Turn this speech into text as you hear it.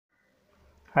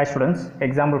Hi students,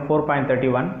 example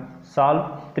 4.31, solve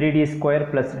 3d square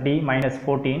plus d minus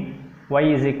 14 y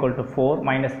is equal to 4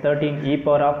 minus 13 e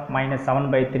power of minus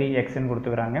 7 by 3 x ன்னு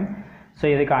கொடுத்துக்கிறாங்க. So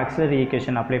இதுக்கு auxiliary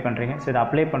equation apply பண்ணுறீங்க. So இதை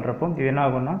apply பண்ணுறப்போ இது என்ன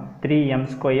ஆகும்னா 3m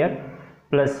square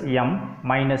plus m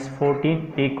minus 14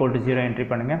 equal to 0 entry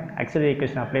பண்ணுங்கள். ஆக்சிலரி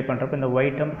ஈக்குவேஷன் அப்ளை பண்ணுறப்போ இந்த y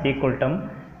term ஈக்குவல் term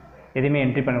எதுவுமே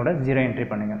என்ட்ரி பண்ணக்கூடாது, 0 என்ட்ரி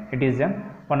பண்ணுங்கள். It is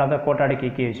one of the quadratic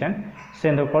equation. So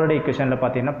இந்த குவாட்ராடிக் ஈக்குவேஷனில்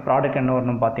பார்த்தீங்கன்னா ப்ராடக்ட் என்ன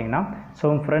வரணும்னு பார்த்தீங்கன்னா,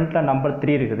 ஸோ ஃப்ரண்ட்டில் நம்பர்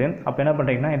 3 இருக்குது. அப்போ என்ன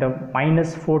பண்ணுறீங்கன்னா இந்த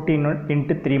மைனஸ் 14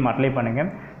 இன்ட்டு 3 மல்டிப்ளை பண்ணுங்கள்.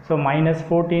 ஸோ மைனஸ்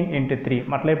 14 இன்ட்டு 3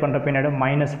 மல்டிப்ளை பண்ணுற பின்னாடி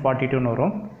மைனஸ் 42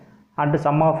 வரும். And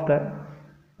some of the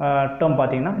term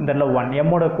பார்த்தீங்கன்னா இந்த இடத்துல 1,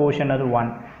 எம்மோட கோஷன் அது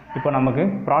 1. இப்போ நமக்கு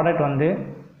ப்ராடக்ட் வந்து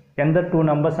எந்த 2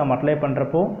 நம்பர்ஸை மல்டிப்ளை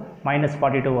பண்ணுறப்போ மைனஸ்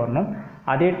 42 வரணும்,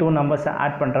 அதே 2 நம்பர்ஸை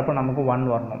ஆட் பண்ணுறப்போ நமக்கு 1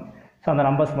 வரணும். ஸோ அந்த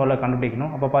நம்பர்ஸ் முதல்ல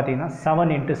கண்டுபிடிக்கணும். அப்போ பார்த்தீங்கன்னா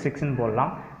 7 இன்ட்டு 6ன்னு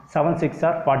போடலாம். 7 6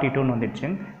 ஆர் 42ன்னு வந்துடுச்சு.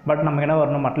 பட் நமக்கு என்ன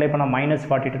வரணும், மல்டிப்ளை பண்ணால் மைனஸ்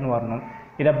 42ன்னு வரணும்.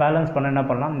 இதை பேலன்ஸ் பண்ண என்ன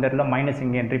பண்ணலாம், இந்த இடத்துல மைனஸ்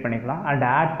இங்கே என்ட்ரி பண்ணிக்கலாம். அண்ட்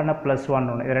ஆட் பண்ண ப்ளஸ் 1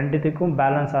 ஒன்று, இது ரெண்டுத்துக்கும்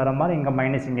பேலன்ஸ் ஆகிற மாதிரி இங்கே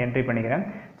மைனஸ் இங்கே என்ட்ரி பண்ணிக்கிறேன்.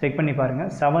 செக் பண்ணி பாருங்கள்.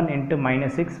 7 into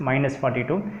minus 6 minus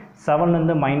 42,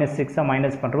 7 minus 6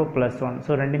 minus பண்ணுறப்போ ப்ளஸ் 1.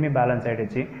 ஸோ ரெண்டுமே பேலன்ஸ்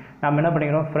ஆகிடுச்சு. நம்ம என்ன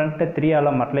பண்ணிக்கிறோம், ஃப்ரண்ட்டை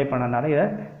 3ஆல் மல்டிப்ளை பண்ணனால இதை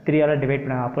 3ஆல் டிவைட்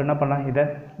பண்ணலாம். அப்போ என்ன பண்ணலாம், இதை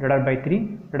டிவைட் பை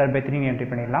 3 என்ட்ரி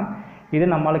பண்ணிடலாம். இது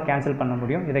நம்மளால் கேன்சல் பண்ண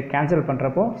முடியும். இதை கேன்சல்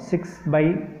பண்ணுறப்போ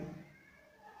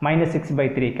மைனஸ்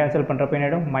 6/3 கேன்சல் பண்ணுறப்போ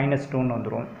என்னிடம் மைனஸ் 2ன்னு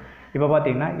வந்துடும். இப்போ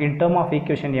பார்த்தீங்கன்னா இன் டேர்ம் ஆஃப்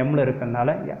ஈக்குவேஷன் எம்மில்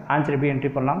இருக்கிறதுனால ஆன்சர் எப்படி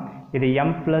என்ட்ரி பண்ணலாம், இது m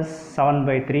ப்ளஸ்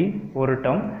 7/3 ஒரு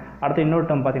டேர்ம். அடுத்து இன்னொரு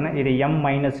டேர்ம் பார்த்தீங்கன்னா இது m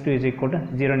minus 2 is equal to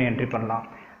 0ன்னு entry பண்ணலாம்.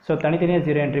 ஸோ தனித்தனியாக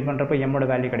 0 என்ட்ரி பண்ணுறப்போ எம்மோட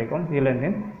வேல்யூ கிடைக்கும்.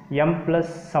 இதுலேருந்து m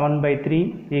plus 7/3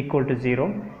 equal to 0,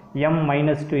 m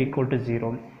minus 2 equal to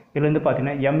 0. இதுலேருந்து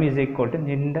பார்த்தீங்கன்னா m இஸ் ஈக்குவல்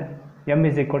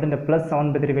டு இந்த ப்ளஸ்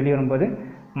 7/3 வெளியே வரும்போது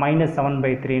மைனஸ்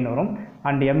 7/3ன்னு வரும்.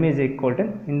 And m is equal to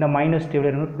இந்த மைனஸ் 2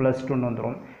 இருந்து ப்ளஸ் 2ன்னு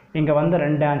வந்துடும். இங்கே வந்த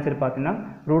ரெண்டு ஆன்சர் பார்த்தீங்கன்னா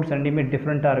ரூட்ஸ் ரெண்டுமே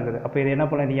டிஃப்ரெண்ட்டாக இருக்குது. அப்போ இது என்ன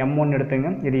பண்ணலாம், இது m1 எடுத்துங்க,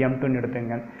 இது m2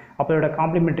 எடுத்துங்க. அப்போ இதோட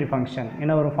காம்ப்ளிமெண்ட்ரி ஃபங்க்ஷன்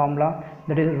என்ன ஒரு ஃபார்முலா,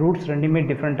 தட் இஸ் ரூட்ஸ் ரெண்டுமே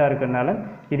டிஃப்ரெண்ட்டாக இருக்கிறதுனால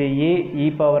இது a e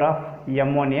power of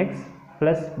m1x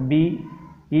plus b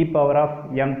e power of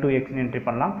m2xன்னு entry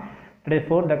பண்ணலாம். That is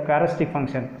four the characteristic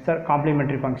function sir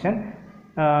complimentary function.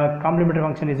 Complimentary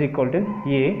function is equal to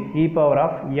a e power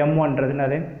of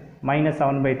m1ன்றது minus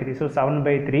 7/3. So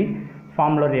 7/3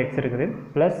 formula x இருக்குது,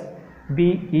 plus b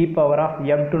e power of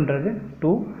m2ன்றது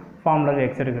 2 formula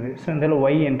x இருக்குது. So இதில்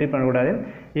y entry பண்ணக்கூடாது,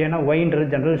 ஏன்னா yன்றது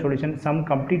general solution. Some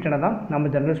கம்ப்ளீட்டாக தான்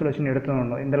நம்ம general solution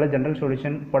எடுத்துடணும். இதில் ஜென்ரல்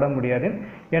சொல்யூஷன் போட முடியாது,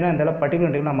 ஏன்னா இதில் பர்டிகுலர்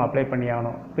இன்டெக்ரல் நம்ம அப்ளை பண்ணி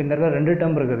ஆகணும். இப்போ இந்த இடத்துல 2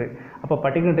 டேர்ம் இருக்குது. அப்போ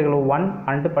particular integral 1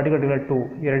 and particular integral 2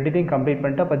 இது ரெண்டுத்தையும் கம்ப்ளீட்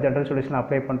பண்ணிட்டு அப்போ ஜென்ரல் சொல்யூஷன்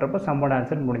அப்ளை பண்ணுறப்போ சம்மோட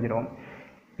ஆன்சர் முடிஞ்சிடும்.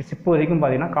 இப்போதைக்கும்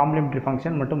பார்த்தீங்கன்னா காம்ப்ளிமெண்ட்ரி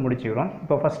ஃபங்க்ஷன் மட்டும் முடிச்சுக்கிறோம்.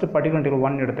 இப்போ ஃபஸ்ட்டு பர்டிகுலர் இன்டெக்ரல்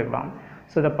 1 எடுத்துக்கலாம்.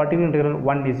 ஸோ இந்த particular integral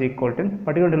 1 is equal to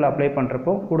particular integral apply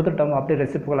பண்ணுறப்போ கொடுத்த டேர்ம் அப்படியே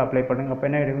ரெசிப்ரோக்கல் அப்ளை பண்ணுங்கள். அப்போ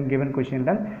என்ன இருக்கும், கிவன்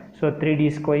கொஷினில் so 3d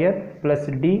square plus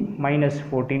d minus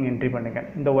 14 entry பண்ணுங்கள்.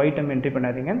 இந்த ஒய் டேர்ம் என்ட்ரி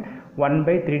பண்ணாதீங்க,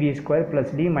 1/3d square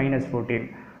plus d minus 14.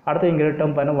 அடுத்து இங்கே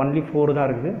டேர்ம் பார்த்தீங்கன்னா ஒன்லி 4 தான்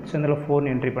இருக்குது. ஸோ இதில்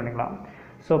 4 என்ட்ரி பண்ணிக்கலாம்.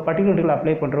 ஸோ பர்டிகுலர் இன்டெக்ரல்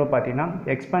அப்ளை பண்ணுறப்போ பார்த்தீங்கன்னா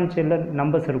எக்ஸ்பான்ஷனில்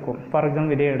நம்பர்ஸ் இருக்கும். ஃபார்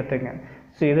எக்ஸாம்பிள் இதே எடுத்துங்க.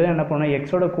 ஸோ இதில் என்ன பண்ணுவோம்,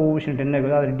 எக்ஸோட கோஎஃபிஷியன்ட் என்ன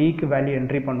இருக்குது அது டிக்கு வேல்யூ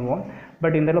என்ட்ரி பண்ணுவோம்.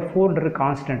 பட் இந்த 4ன்றது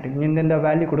கான்ஸ்டன்ட், இந்த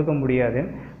வேல்யூ கொடுக்க முடியாது.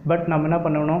 பட் நம்ம என்ன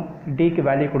பண்ணணும், டிக்கு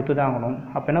வேல்யூ கொடுத்து தான் ஆகணும்.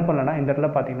 அப்போ என்ன பண்ணலாம், இந்த இடத்துல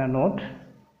பார்த்தீங்கன்னா note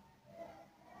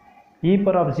e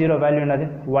power of 0 value என்னது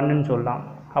 1ன்னு சொல்லலாம்.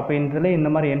 அப்போ இதில்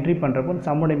இந்த மாதிரி என்ட்ரி பண்ணுறப்போ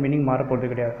சம்மோட மீனிங்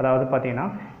மாறப்போகிறது கிடையாது. அதாவது பார்த்தீங்கன்னா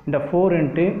இந்த 4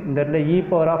 இன்ட்டு இந்த இடத்துல e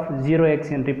power of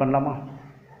 0x entry பண்ணலாமா,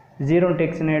 0 இன்ட்டு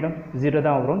x ஆகிடும் 0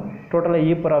 தான் வரும். டோட்டலாக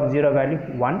e power of 0 value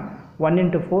 1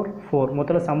 into 4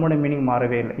 மொத்தத்தில் சம்மோட மீனிங்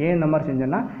மாறவே இல்லை. ஏன் இந்த மாதிரி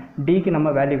செஞ்சோன்னா டிக்கு நம்ம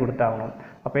வேல்யூ கொடுத்தாகணும்.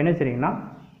 அப்போ என்ன சரிங்கன்னா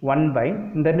 1/,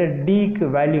 இந்த இடத்துல டிக்கு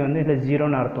வேல்யூ வந்து இதில்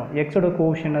 0ன்னு அர்த்தம். எக்ஸோட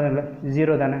கோஎஃபிஷியன்ட் இல்லை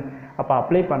 0 தானே. அப்போ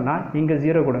அப்ளை பண்ணால் இங்கே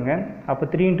 0 கொடுங்க. அப்போ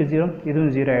 3 இன்ட்டு 0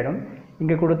 இதுவும் 0 ஆகிடும்,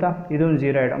 இங்கே கொடுத்தா இதுவும்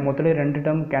 0 ஆகிடும். மொத்தத்தில் 2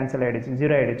 டேர்ம் கேன்சல் ஆகிடுச்சு,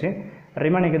 0 ஆகிடுச்சு.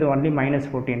 ரிமைனிங் இது ஒன்லி மைனஸ்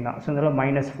 14 தான். ஸோ இதில்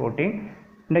மைனஸ் 14.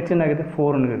 நெக்ஸ்ட் என்ன ஆகுது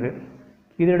 4ன்னு இருக்குது.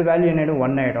 இதோட வேல்யூ என்ன ஆகிடும்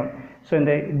 1 ஆகிடும். ஸோ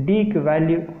இந்த டிக்கு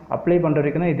வேல்யூ அப்ளை பண்ணுற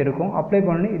வரைக்கும் தான் இது இருக்கும். அப்ளை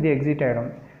பண்ணி இது எக்ஸிட் ஆகிடும்.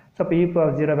 ஸோ அப்போ e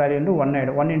பவர் 0 வேல்யூ வந்து 1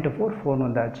 ஆகிடும். 1 இன்ட்டு 4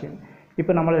 வந்தாச்சு.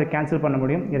 இப்போ நம்மளால் இதை கேன்சல் பண்ண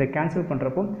முடியும். இதை கேன்சல்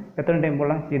பண்ணுறப்போ எத்தனை டைம்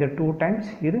போடலாம், இது 2 டைம்ஸ்,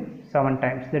 இது 7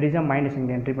 டைம்ஸ். தட் இஸ் மைனஸ்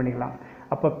இங்கே என்ட்ரி பண்ணிக்கலாம்.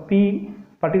 அப்போ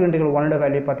பர்டிகுலர் இன்டெக்ரல் 1ஓட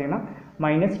வேல்யூ பார்த்தீங்கன்னா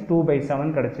மைனஸ்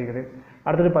 2/7 கிடச்சிக்குது.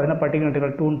 அடுத்தது பார்த்தீங்கன்னா பர்டிகுலர்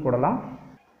இன்டெக்ரல் 2ன்னு போடலாம்.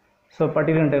 So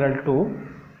particular integral 2,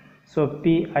 so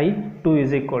pi2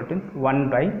 is equal to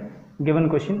 1/, given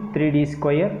question 3d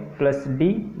square plus d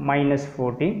minus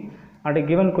 14. and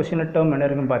given question term என்ன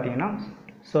இருக்குன்னு பார்த்தீங்கன்னா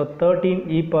so 13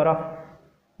 e power of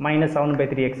minus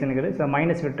 7/3x இருக்குது. So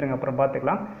minus விட்டுருங்க, அப்புறம்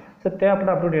பார்த்துக்கலாம். ஸோ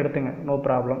தேவைப்பட அப்படி எடுத்துங்க, நோ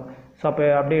ப்ராப்ளம். ஸோ அப்போ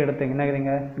அப்படியே எடுத்துங்க என்ன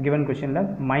இருக்குதுங்க கிவன் கொஷனில்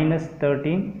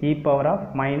 -13 e power of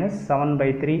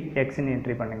 -7/3 எக்ஸ்ன்னு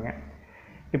என்ட்ரி பண்ணுங்க.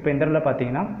 இப்போ இந்த இடத்துல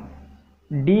பார்த்தீங்கன்னா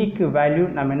டிக்கு வேல்யூ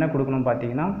நம்ம என்ன கொடுக்கணும்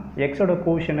பார்த்தீங்கன்னா எக்ஸோட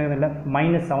கோஷன் இதில்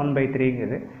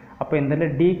 -7/3ங்குது. அப்போ இந்த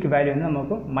இடத்துல டிக்கு வேல்யூ வந்து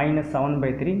நமக்கு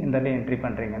 -7/3 இந்த இடத்துல என்ட்ரி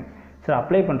பண்ணுறீங்க. ஸோ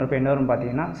அப்ளை பண்ணுறப்ப என்ன வரும்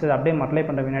பார்த்தீங்கன்னா ஸோ அப்படியே அப்ளை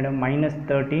பண்ணுற பின்னாடி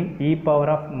 -13 e power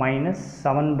of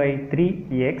 -7/3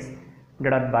 x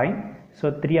divide by so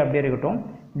 3 அப்படியே இருக்கட்டும்.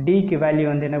 டிக்கு வேல்யூ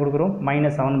வந்து என்ன கொடுக்குறோம்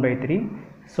 -7/3.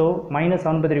 ஸோ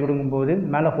 -7/3 கொடுக்கும்போது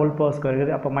மேலே ஹோல் பவர் ஸ்கொயர்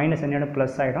இருக்குது. அப்போ மைனஸ் என்ன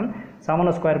ப்ளஸ் ஆகிடும்.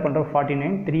 7 ஸ்கொயர் பண்ணுறப்போ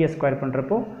 49, 3 ஸ்கொயர்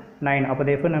பண்ணுறப்போ 9. அப்போ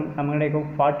தேர்ஃபோர் நம்ம கிடைக்கும்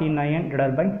 49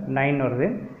 டிவைட் பை 9 வருது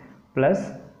ப்ளஸ்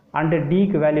அண்டு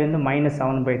டிக்கு வேல்யூ வந்து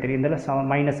 -7/3. இந்த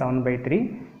 -7/3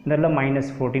 இந்த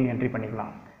 -14 என்ட்ரி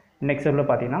பண்ணிக்கலாம். நெக்ஸ்ட் இதில்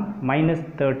பார்த்தீங்கன்னா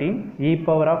 -13 e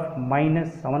power of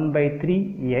 -7/3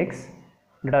 x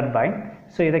divide by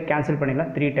so இதை கேன்சல்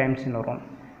பண்ணிடலாம் 3 டைம்ஸ்னு வரும்.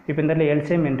 இப்போ இந்த இடத்துல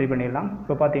எல்சிஎம் என்ட்ரி பண்ணிடலாம்.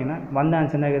 இப்போ பார்த்தீங்கன்னா வந்த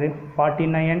ஆன்சர் என்ன இருக்குது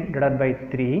 49 divide by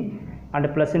 3 and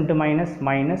plus into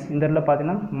minus இந்த இடத்துல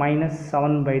பார்த்தீங்கன்னா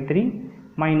 -7/3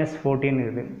 -14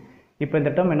 இருக்குது. இப்போ இந்த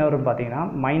டேர்ம் என்ன வரும் பார்த்தீங்கன்னா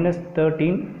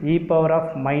 -13 e power of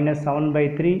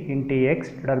 -7/3 into x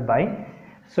divide by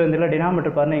so இதில்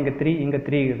டினாமினேட்டர் பாருங்கள் இங்கே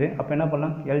 3 இருக்குது. அப்போ என்ன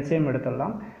பண்ணலாம் எல்சிஎம்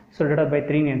எடுத்துடலாம். ஸோ டிவைட் பை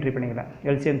 3ன்னு என்ட்ரி பண்ணிக்கலாம்.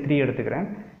 எல்சிஎம் 3 எடுத்துக்கிறேன்.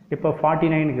 இப்போ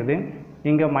 49 இருக்குது,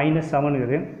 இங்கே -7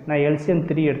 இருக்குது. நான் எல்சிஎம்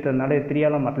 3 எடுத்ததுனால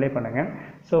 3ஆல் மல்டிப்ளை பண்ணுங்கள்.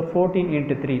 ஸோ 14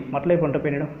 into 3 மல்டிப்ளை பண்ணுறப்ப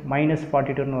என்னிடம்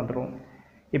 -42ன்னு வந்துடும்.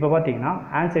 இப்போ பார்த்தீங்கன்னா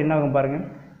ஆன்சர் என்ன ஆகும் பாருங்கள்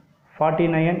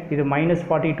 49 இது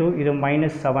 -42 இது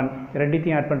 -7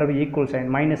 ரெண்டுத்தையும் ஆட் பண்ணுறப்ப ஈக்குவல் சைன்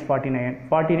 -49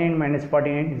 49 -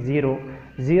 49 0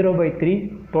 0/3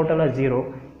 டோட்டலாக 0.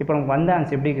 இப்போ நமக்கு வந்த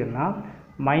ஆன்சர் எப்படி இருக்குதுன்னா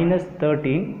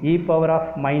 -13 e power of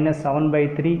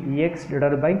 -7/3 x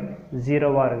divide by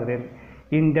 0வாக இருக்குது.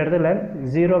 இந்த இடத்துல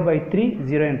 0/3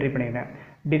 0 என்ட்ரி பண்ணிக்கிறேன்.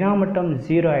 டினாமினேட்டர்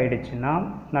 0 ஆகிடுச்சுன்னா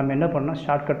நம்ம என்ன பண்ணலாம்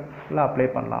ஷார்ட்கட்டில் அப்ளை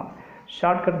பண்ணலாம்.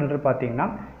 ஷார்ட்கட் பார்த்தீங்கன்னா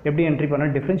எப்படி என்ட்ரி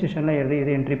பண்ணலாம் டிஃப்ரென்ஷியேஷனில்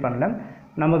இது என்ட்ரி பண்ணல.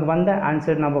 நமக்கு வந்த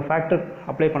ஆன்சர் நம்ம ஃபேக்டர்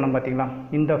அப்ளை பண்ணோம் பார்த்தீங்களா,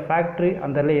 இந்த ஃபேக்ட்ரி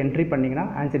அந்த என்ட்ரி பண்ணிங்கன்னா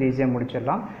ஆன்சர் ஈஸியாக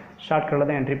முடிச்சிடலாம். ஷார்ட்கட்டில்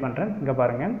தான் என்ட்ரி பண்ணுறேன். இங்கே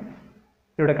பாருங்கள்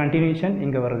இதோட கண்டினியூஷன்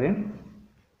இங்கே வருது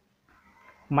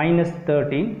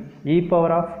 -13 e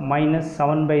power of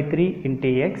 -7/3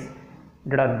 into x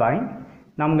divide by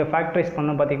நமக்கு ஃபேக்டரைஸ்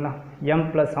பண்ணோம் பார்த்தீங்களா m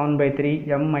 + 7/3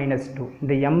 m - 2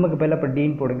 இந்த mக்கு பதில் இப்போ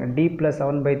டின்னு போடுங்க d +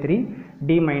 7/3 d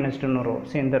 - 2ன்னு வரும்.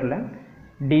 ஸோ இந்த இடத்துல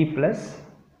d +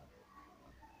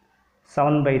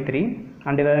 7/3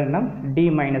 அண்ட் இதில் என்ன d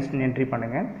 - 2 என்ட்ரி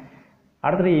பண்ணுங்கள்.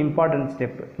 அடுத்தது இம்பார்ட்டன்ட்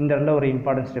ஸ்டெப், இந்த இடத்துல ஒரு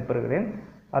இம்பார்ட்டன்ட் ஸ்டெப் இருக்குது.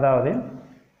 அதாவது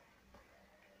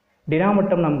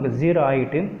டினாமினேட்டர் நமக்கு 0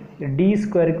 ஆகிட்டு டி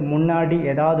ஸ்கொயருக்கு முன்னாடி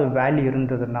ஏதாவது வேல்யூ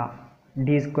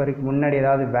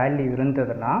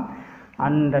இருந்ததுன்னா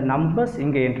அந்த நம்பர்ஸ்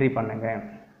இங்கே என்ட்ரி பண்ணுங்கள்.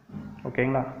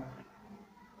 ஓகேங்களா.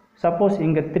 சப்போஸ்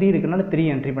இங்கே 3 இருக்குனால 3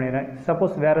 என்ட்ரி பண்ணிடுறேன்.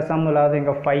 சப்போஸ் வேறு சம் இல்லாத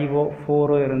இங்கே 5ஓ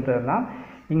 4ஓ இருந்ததுன்னா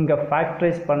இங்கே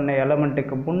ஃபேக்டரைஸ் பண்ண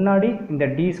எலமெண்ட்டுக்கு முன்னாடி இந்த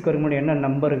டி ஸ்கொயருக்கு முன்னாடி என்ன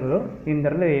நம்பர் இருக்குதோ இந்த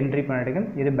இடத்துல என்ட்ரி பண்ணிடுங்க.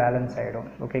 இது பேலன்ஸ் ஆகிடும்.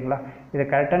 ஓகேங்களா. இதை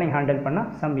கரெக்டாக நீங்கள் ஹேண்டில் பண்ணால்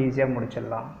சம் ஈஸியாக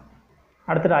முடிச்சிடலாம்.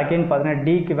 அடுத்தது அகைன் பார்த்தீங்கன்னா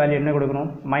டிக்கு வேல்யூ என்ன கொடுக்கணும்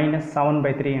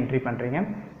 -7/3 என்ட்ரி பண்ணுறீங்க.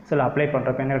 ஸோ அப்ளை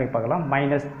பண்ணுறப்ப என்ன கிடைக்க பார்க்கலாம்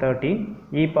 -13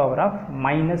 e power of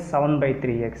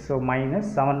 -7/3 x. So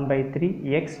 -7/3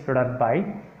 x divide by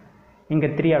இங்கே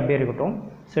 3 அப்படியே இருக்கட்டும்.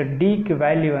 ஸோ டிக்கு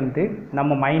வேல்யூ வந்து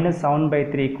நம்ம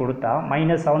 -7/3 கொடுத்தா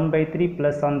 -7/3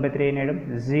 + 7/3 என்ன ஆகிடும்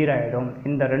 0 ஆகிடும்.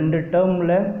 இந்த ரெண்டு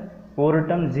டேர்மில் ஒரு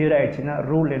டேர்ம் 0 ஆகிடுச்சுன்னா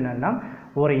ரூல் என்னென்னா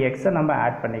ஒரு எக்ஸை நம்ம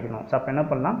ஆட் பண்ணிக்கணும். ஸோ அப்போ என்ன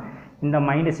பண்ணலாம் இந்த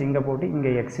மைனஸ் இங்கே போட்டு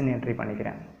இங்கே எக்ஸ்ன்னு என்ட்ரி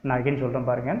பண்ணிக்கிறேன். நான் அகைன் சொல்கிறேன்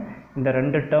பாருங்கள் இந்த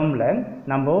ரெண்டு டேர்மில்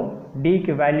நம்ம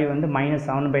டிக்கு வேல்யூ வந்து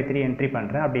 -7/3 என்ட்ரி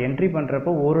பண்ணுறேன். அப்படி என்ட்ரி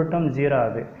பண்ணுறப்போ ஒரு டேர்ம் 0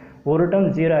 ஆகுது. ஒரு டேர்ம்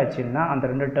 0 ஆச்சுன்னா அந்த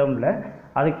ரெண்டு டேர்மில்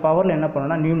அதுக்கு பவரில் என்ன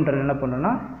பண்ணணும்னா நியூமரேட்டர் என்ன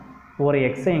பண்ணணும்னா ஒரு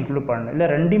எக்ஸை இன்க்ளூட் பண்ணணும். இல்லை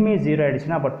ரெண்டுமே 0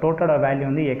 ஆகிடுச்சுன்னா அப்போ டோட்டலோட வேல்யூ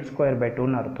வந்து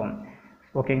x²/2ன்னு அர்த்தம்.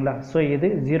 ஓகேங்களா. ஸோ இது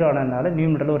 0 ஆனதுனால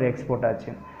நியூமரேட்டரில் ஒரு எக்ஸ்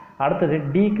போட்டாச்சு. அடுத்தது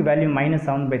டிக்கு வேல்யூ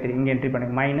 -7/3 இங்கே என்ட்ரி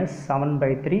பண்ணுங்கள்.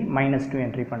 -7/3 -2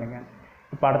 என்ட்ரி பண்ணுங்கள்.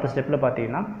 இப்போ அடுத்த ஸ்டெப்பில்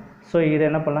பார்த்தீங்கன்னா ஸோ இதை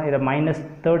என்ன பண்ணலாம் இதை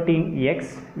 -13x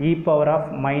e power of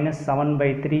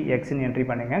 -7/3 xன்னு entry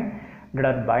பண்ணுங்கள்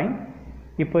டிவைட் பை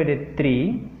இப்போ இது 3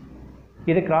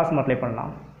 இது கிராஸ் மல்டிப்ளை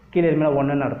பண்ணலாம். கீழே இது மேலே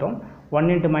 1ன்னு அர்த்தம்.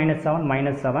 1 × -7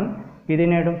 -7 இது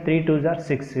என்ன ஆகிடும் 3 2s are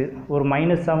 6 ஒரு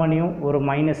 -7ஐயும் ஒரு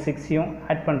 -6ஐயும்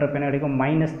ஆட் பண்ணுறப்ப என்ன கிடைக்கும்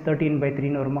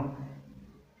 -13/3ன்னு வருமா.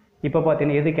 இப்போ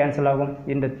பார்த்தீங்கன்னா எது கேன்சல் ஆகும்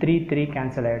இந்த 3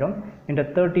 கேன்சல் ஆகிடும். இந்த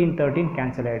 13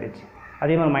 கேன்சல் ஆகிடுச்சு.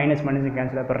 அதே மாதிரி மைனஸ்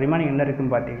கேன்சல் ஆகும். இப்போ ரிமைனிங் என்ன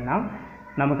இருக்குதுன்னு பார்த்தீங்கன்னா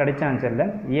நமக்கு கிடைச்ச ஆன்சரில்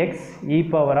x e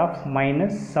power of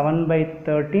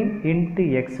 -7/13 into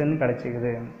xன்னு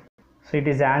கிடச்சிக்குது. So it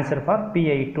is answer for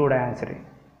PI2 answer.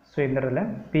 So இந்த இடத்துல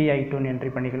PI2ன்னு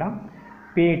என்ட்ரி பண்ணிக்கலாம்.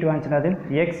 PI2 ஆன்சர் அது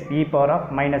x e power of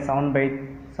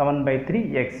 -7/13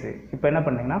 7/3x. இப்போ என்ன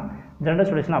பண்ணிங்கன்னா ஜெனரல்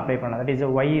சொல்யூஷன் அப்ளை பண்ணலாம். That is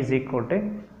y is equal to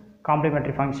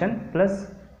complimentary function plus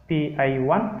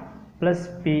pi1 plus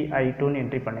pi2ன்னு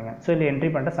entry பண்ணுங்க. So இதில் என்ட்ரி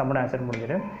பண்ணிட்டு சம்மோட ஆன்சர்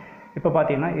முடிஞ்சிடும். இப்போ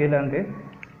பார்த்தீங்கன்னா இதில் வந்து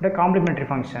இந்த காம்ப்ளிமெண்ட்ரி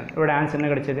ஃபங்க்ஷன் இதோட ஆன்சர் என்ன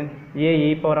கிடைச்சது? a e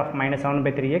power of minus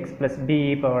 7/3x plus b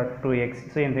e power 2x.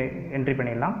 So இந்த என்ட்ரி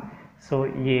பண்ணிடலாம். So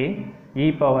a e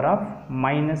power of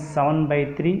minus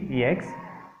 7/3x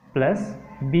plus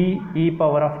b e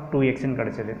power of 2xன்னு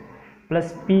கிடைச்சது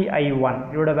ப்ளஸ் pi1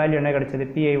 இதோட வேல்யூ என்ன கிடைச்சது?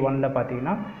 pi1ல்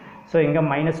பார்த்தீங்கன்னா ஸோ இங்கே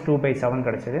 -2/7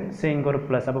 கிடச்சிது. ஸோ இங்கே ஒரு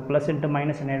ப்ளஸ், அப்போ ப்ளஸ் இன்ட்டு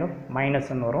மைனஸ் என்ன ஆகிடும்?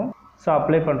 மைனஸ்ன்னு வரும். ஸோ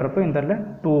அப்ளை பண்ணுறப்போ இந்த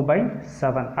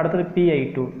 2/7. அடுத்தது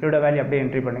pi2 இதோட வேல்யூ அப்படியே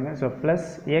என்ட்ரி பண்ணுங்கள். So plus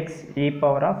x e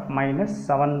power of minus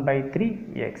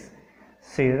 7/3x.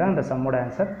 So இதுதான் இந்த சம்மோட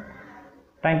ஆன்சர்.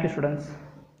 Thank you students.